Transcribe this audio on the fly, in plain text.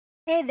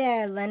Hey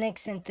there,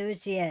 Linux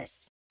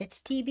enthusiasts. It's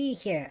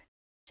TB here.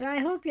 So I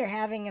hope you're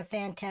having a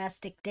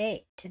fantastic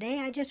day. Today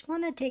I just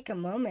want to take a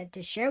moment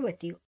to share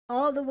with you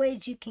all the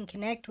ways you can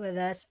connect with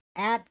us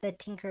at the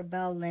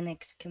Tinkerbell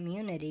Linux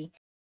community,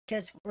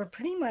 because we're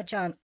pretty much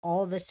on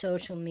all the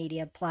social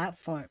media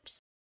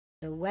platforms.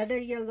 So whether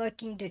you're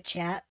looking to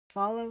chat,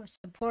 follow,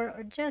 support,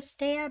 or just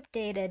stay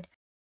updated,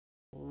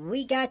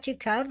 we got you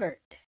covered.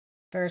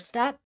 First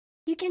up,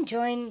 you can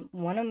join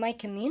one of my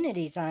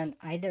communities on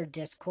either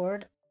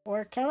Discord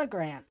or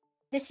Telegram.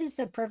 This is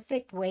the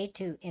perfect way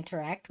to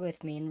interact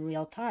with me in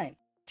real time.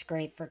 It's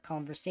great for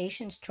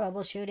conversations,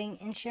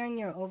 troubleshooting, and sharing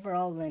your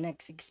overall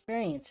Linux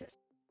experiences.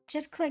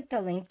 Just click the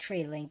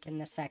Linktree link in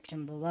the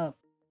section below.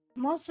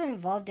 I'm also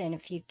involved in a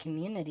few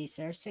communities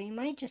there, so you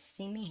might just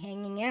see me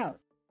hanging out.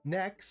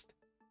 Next,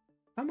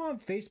 I'm on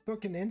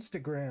Facebook and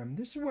Instagram.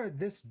 This is where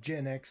this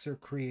Gen Xer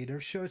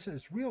creator shows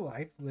his real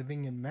life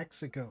living in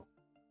Mexico.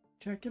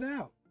 Check it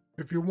out.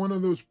 If you're one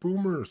of those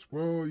boomers,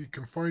 well, you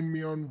can find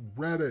me on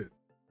Reddit.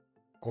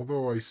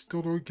 Although I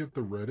still don't get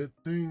the Reddit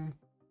thing.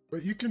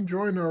 But you can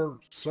join our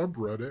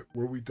subreddit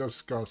where we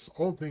discuss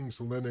all things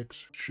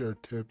Linux, share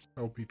tips,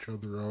 help each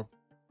other up.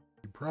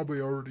 You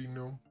probably already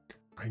know.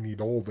 I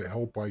need all the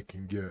help I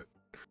can get.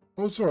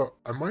 Also,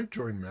 I might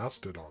join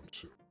Mastodon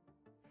soon.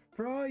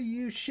 For all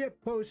you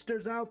shit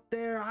posters out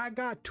there, I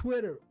got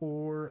Twitter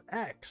or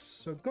X,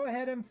 so go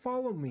ahead and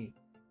follow me.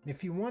 And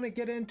if you want to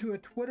get into a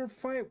Twitter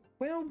fight,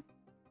 well,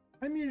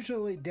 I'm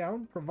usually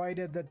down,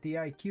 provided that the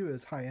IQ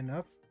is high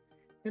enough.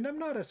 And I'm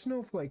not a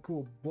snowflake who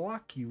will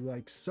block you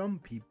like some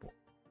people.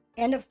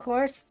 And of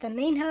course, the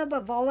main hub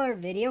of all our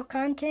video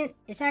content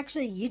is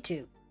actually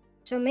YouTube.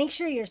 So make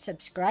sure you're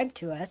subscribed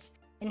to us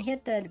and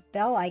hit the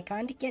bell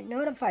icon to get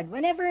notified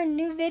whenever a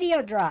new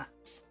video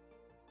drops.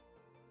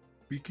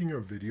 Speaking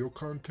of video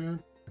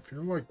content, if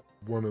you're like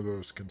one of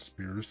those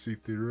conspiracy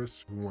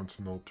theorists who wants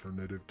an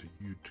alternative to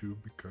YouTube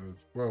because,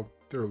 well,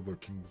 they're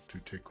looking to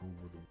take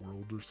over the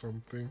world or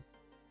something,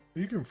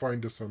 you can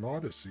find us on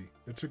Odyssey.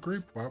 It's a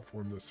great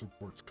platform that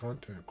supports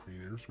content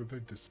creators with a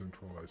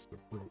decentralized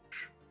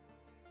approach.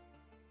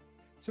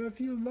 So if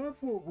you love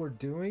what we're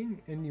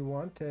doing and you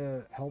want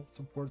to help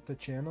support the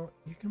channel,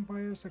 you can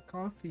buy us a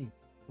coffee.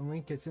 The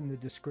link is in the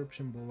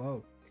description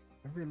below.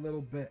 Every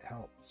little bit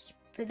helps.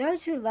 For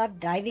those who love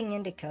diving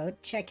into code,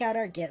 check out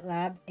our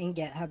GitLab and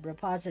GitHub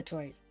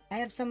repositories. I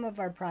have some of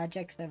our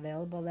projects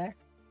available there,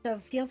 so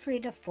feel free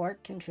to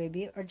fork,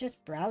 contribute, or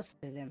just browse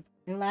through them.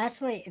 And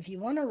lastly, if you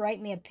want to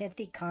write me a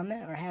pithy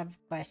comment or have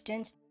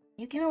questions,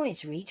 you can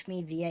always reach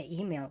me via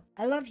email.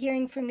 I love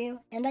hearing from you,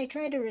 and I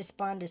try to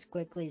respond as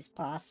quickly as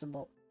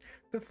possible.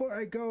 Before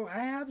I go,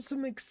 I have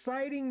some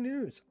exciting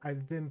news.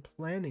 I've been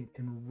planning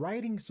and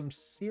writing some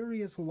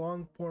serious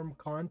long-form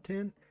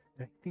content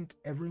that I think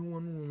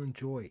everyone will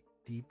enjoy.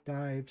 Deep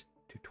dives,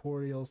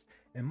 tutorials,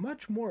 and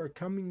much more are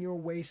coming your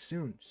way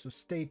soon. So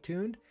stay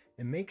tuned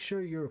and make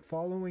sure you're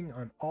following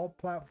on all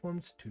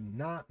platforms to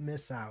not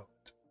miss out.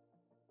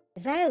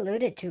 As I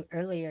alluded to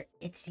earlier,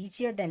 it's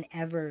easier than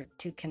ever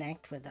to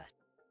connect with us.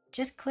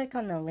 Just click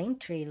on the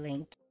Linktree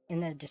link in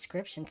the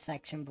description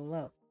section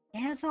below.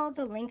 It has all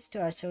the links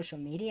to our social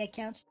media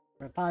accounts,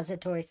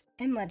 repositories,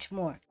 and much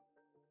more.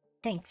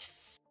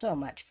 Thanks so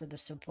much for the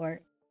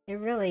support. It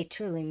really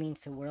truly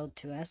means the world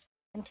to us.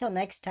 Until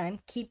next time,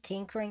 keep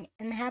tinkering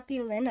and happy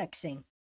Linuxing.